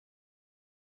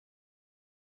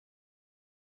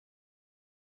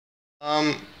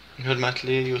Salam,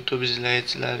 hörmətli YouTube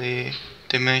izləyiciləri.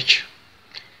 Demək,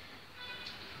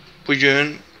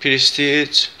 bugün Prestigio,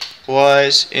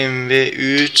 Wize,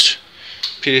 NV3,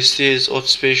 Prestigio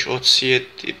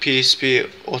 3537,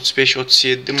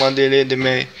 PSP3537 modeli,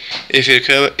 demək,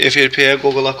 FRP-yə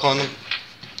Google account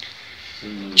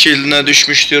kilidinə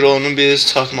düşmüşdür. Onu biz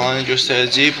çatmağını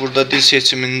göstərəcəyik. Burada dil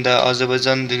seçimində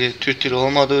Azərbaycan dili, Türk dili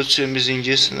olmadığı üçün biz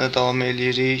ingilis dilinə davam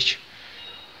edirik.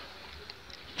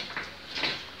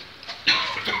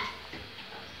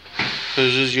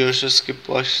 Özünüz görürsünüz ki,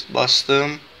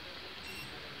 bastım.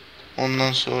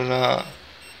 Ondan sonra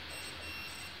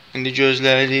indi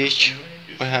gözləyirik.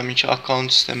 O həminki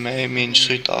account istəməyə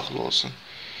menüsü daxil olsun.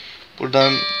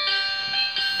 Buradan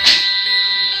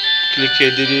klik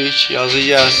edirik. Yazı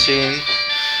gəlsin.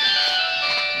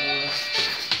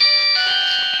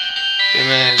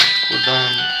 Demək,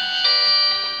 buradan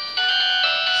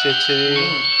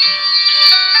seçirik.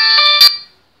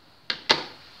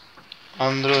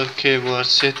 Android keyboard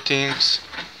settings.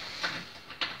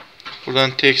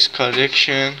 Buradan text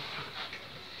correction.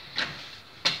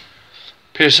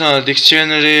 Personal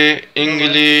dictionary,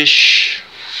 English.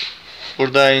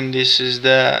 Burada indi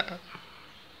sizdə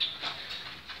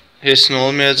heç nə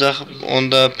olmayacaq.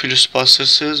 Onda plus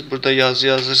basırsınız. Burada yazı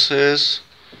yazırsınız.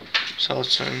 Misal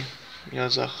üçün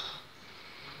yazaq.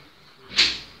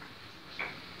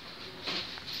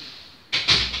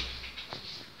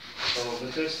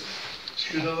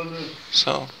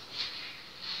 Sağ ol.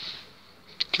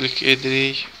 Klik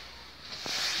edirik.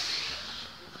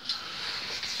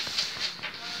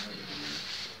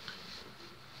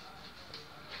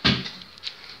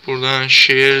 Buradan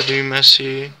share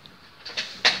düyməsi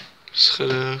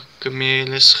sıxırıq,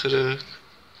 Gmail-i sıxırıq.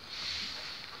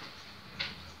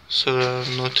 Sonra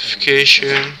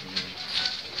notification,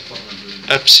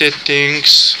 app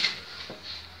settings.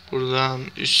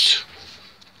 Buradan üst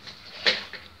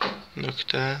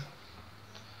nöqtə,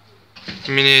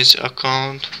 manage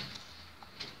account,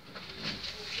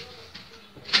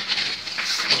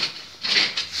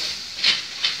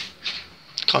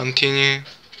 continue.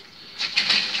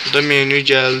 Burada menü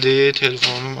gəldi,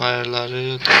 telefonun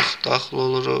ayarları, daxil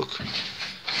oluruq.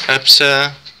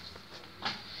 Appsə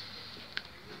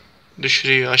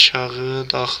düşürük aşağı,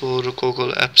 daxil oluruq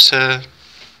Google Appsə.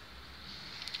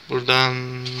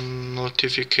 Buradan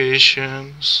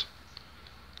notifications,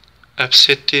 app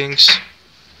settings,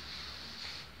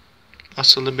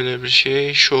 açılı belə bir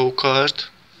şey, show card,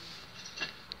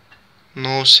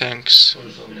 no thanks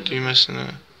düyməsini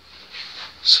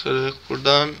sıxırıq.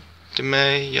 Buradan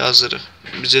demək yazırıq.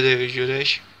 Bizə də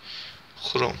görək.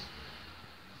 Chrome.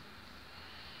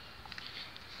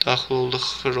 Daxil olduq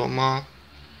Chrome'a.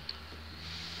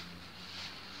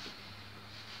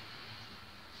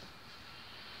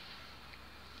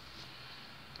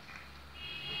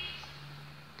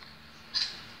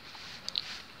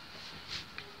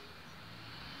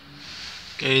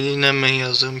 Eyni ilə mən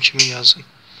yazdığım kimi yazın.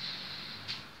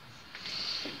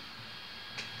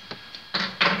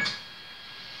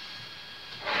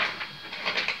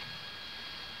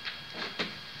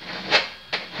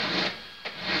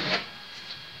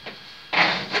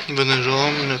 Bunu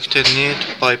rom.net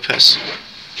bypass.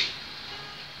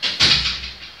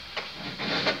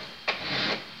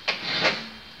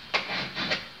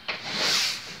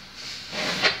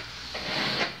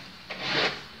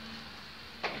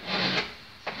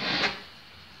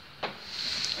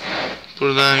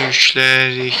 Buradan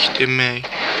yükləyirik, demək,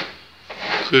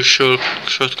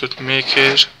 shortcut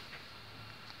maker.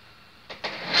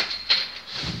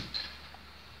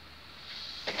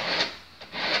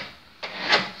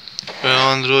 Və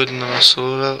Android-dan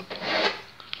sonra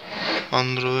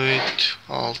Android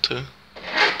 6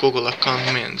 Google Account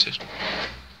Manager.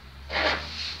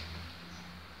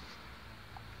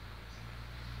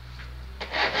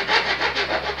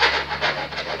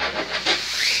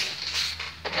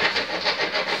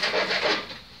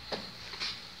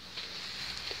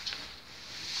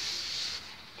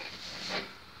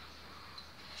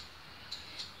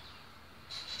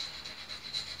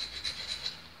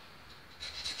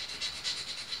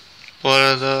 Bu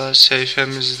arada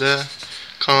səhifəmizdə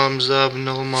kanalımıza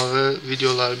abunə olmağı,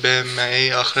 videoları bəyənməyi,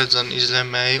 axıracan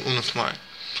izləməyi unutmayın.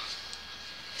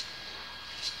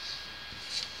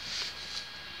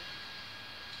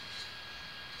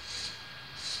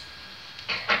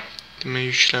 Demək,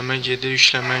 yükləmə gedir,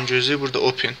 yükləmənin gözü. Burada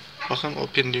open. Baxın,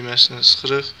 open düyməsini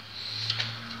sıxırıq.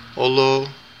 Allow.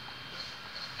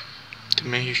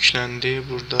 Demək, yükləndi.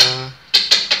 Burada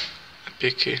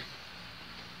peki.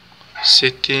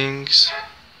 Settings,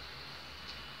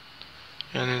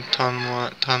 yəni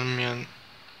tanımayan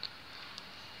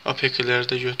APK-ləri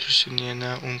də götürsün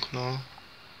yenə unkno.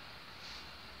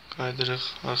 Qaydırıq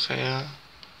arxaya.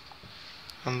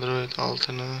 Android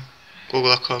 6-nı,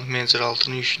 Google Account Manager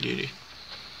 6-nı yükləyirik.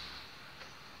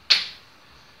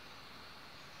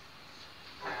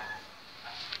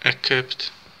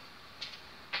 Accept.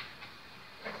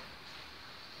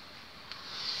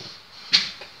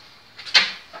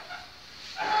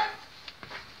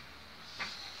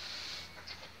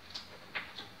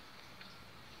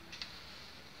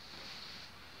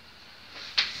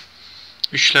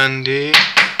 Yükləndi.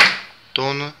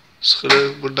 Onu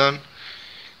sıxırıq buradan.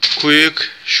 Quick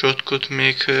Shortcut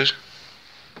Maker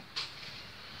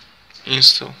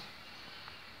Install.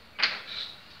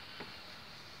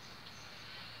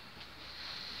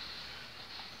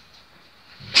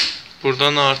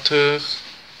 Buradan artıq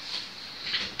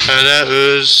hələ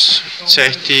öz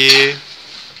çəkdiyi,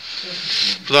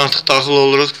 buradan artıq daxil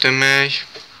oluruq demək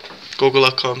Google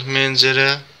Account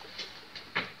Manager-ə.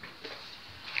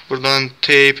 Buradan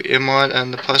type email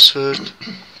and password.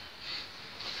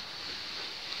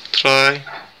 Try.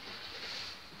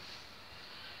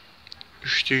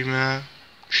 3 düymə,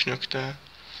 3 nöqtə.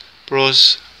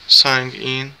 Browse sign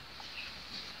in.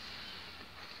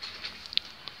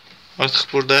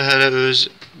 Artıq burada hələ öz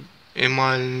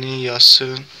emailini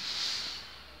yazsın.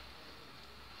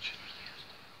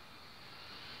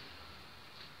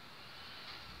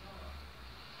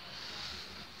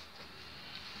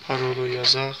 Parolu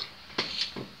yazaq.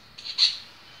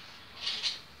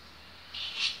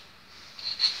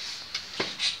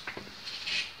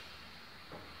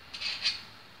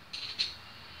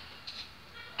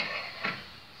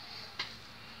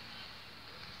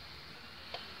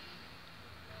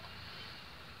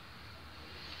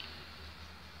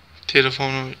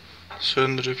 Telefonu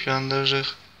söndürüb yandırırıq.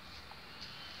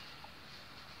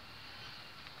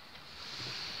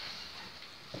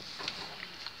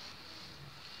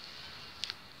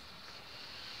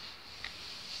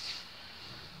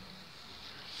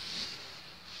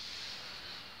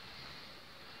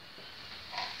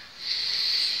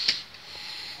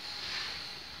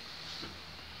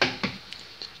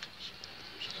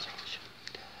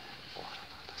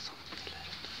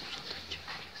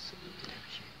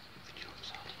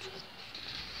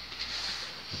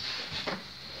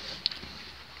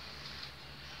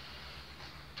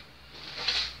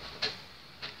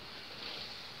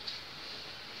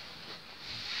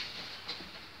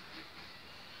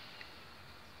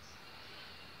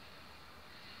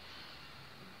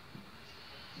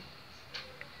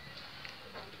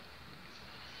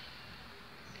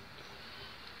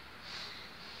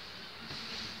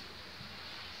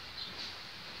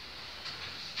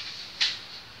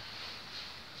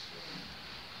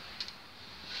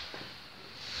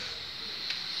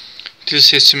 Dil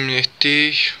seçimini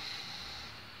etdik.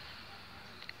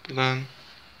 Buradan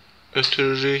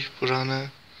ötürürük buranı.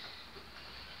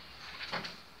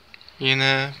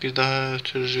 Yine bir daha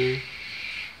ötürürük.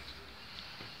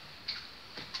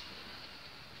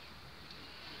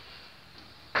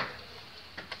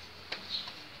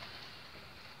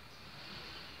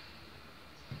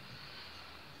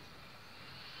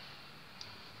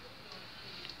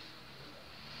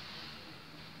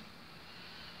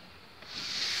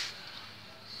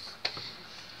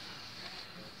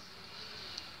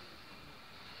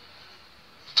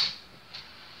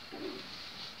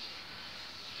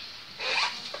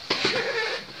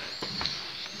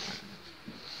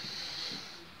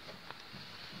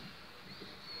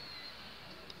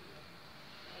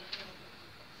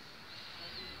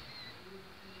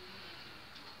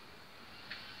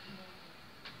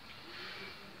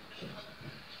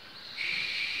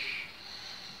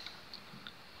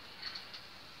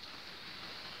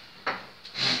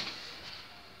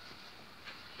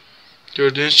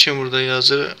 Gördüğünüz için burada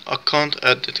yazır account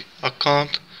add dedik.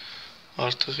 Account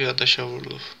artık yaddaşa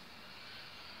vurulur.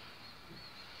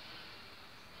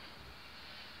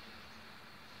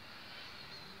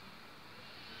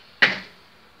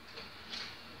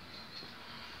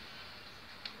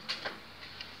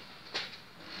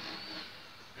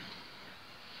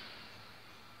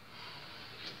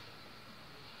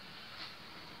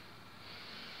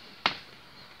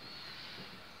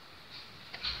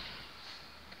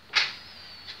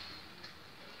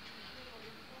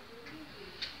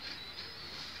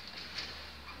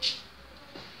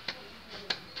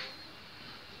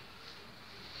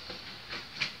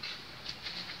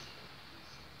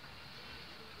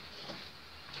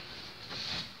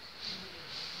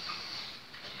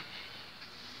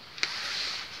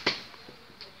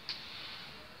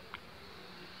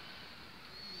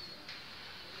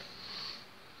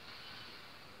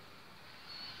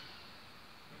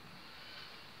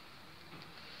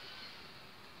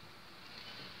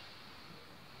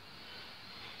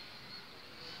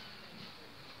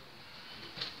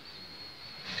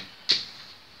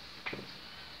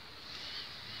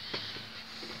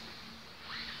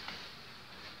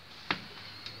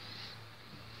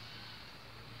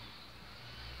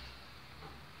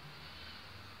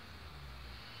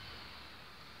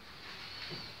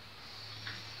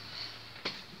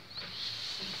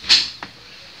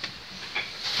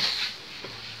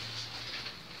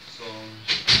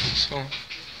 Son.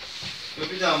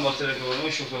 Bir tane batarya var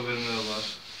ama şoka vermeler var.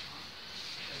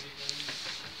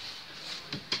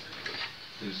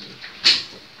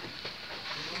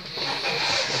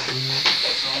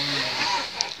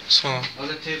 Son.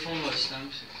 Orada telefon var, ister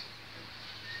misiniz?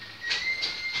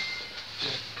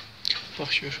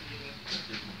 Bak gör.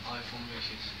 iPhone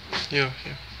 5. Yok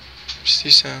yok.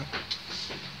 İstəyirsən.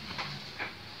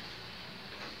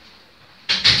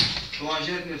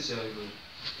 Planşet neçə ayır?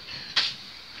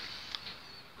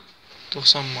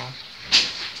 90 manat.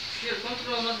 Gel,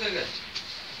 kontrol olmaz gel.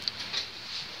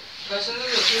 Kaçında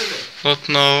yok, şöyle. Not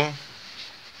now.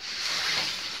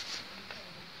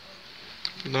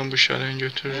 Buradan bu şaleni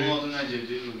götürürük. Onun adı necə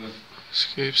deyil bugün?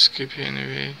 Skip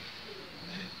NV.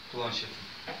 Planşet.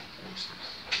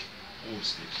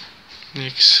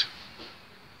 Nix.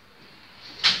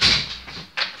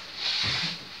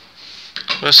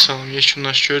 Vəssalam,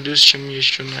 yekunlaş. Gördüyünüz kimi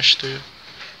yekunlaşdı.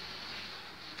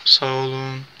 Sağ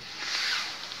olun.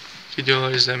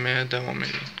 Videoları izləməyə davam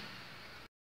edin.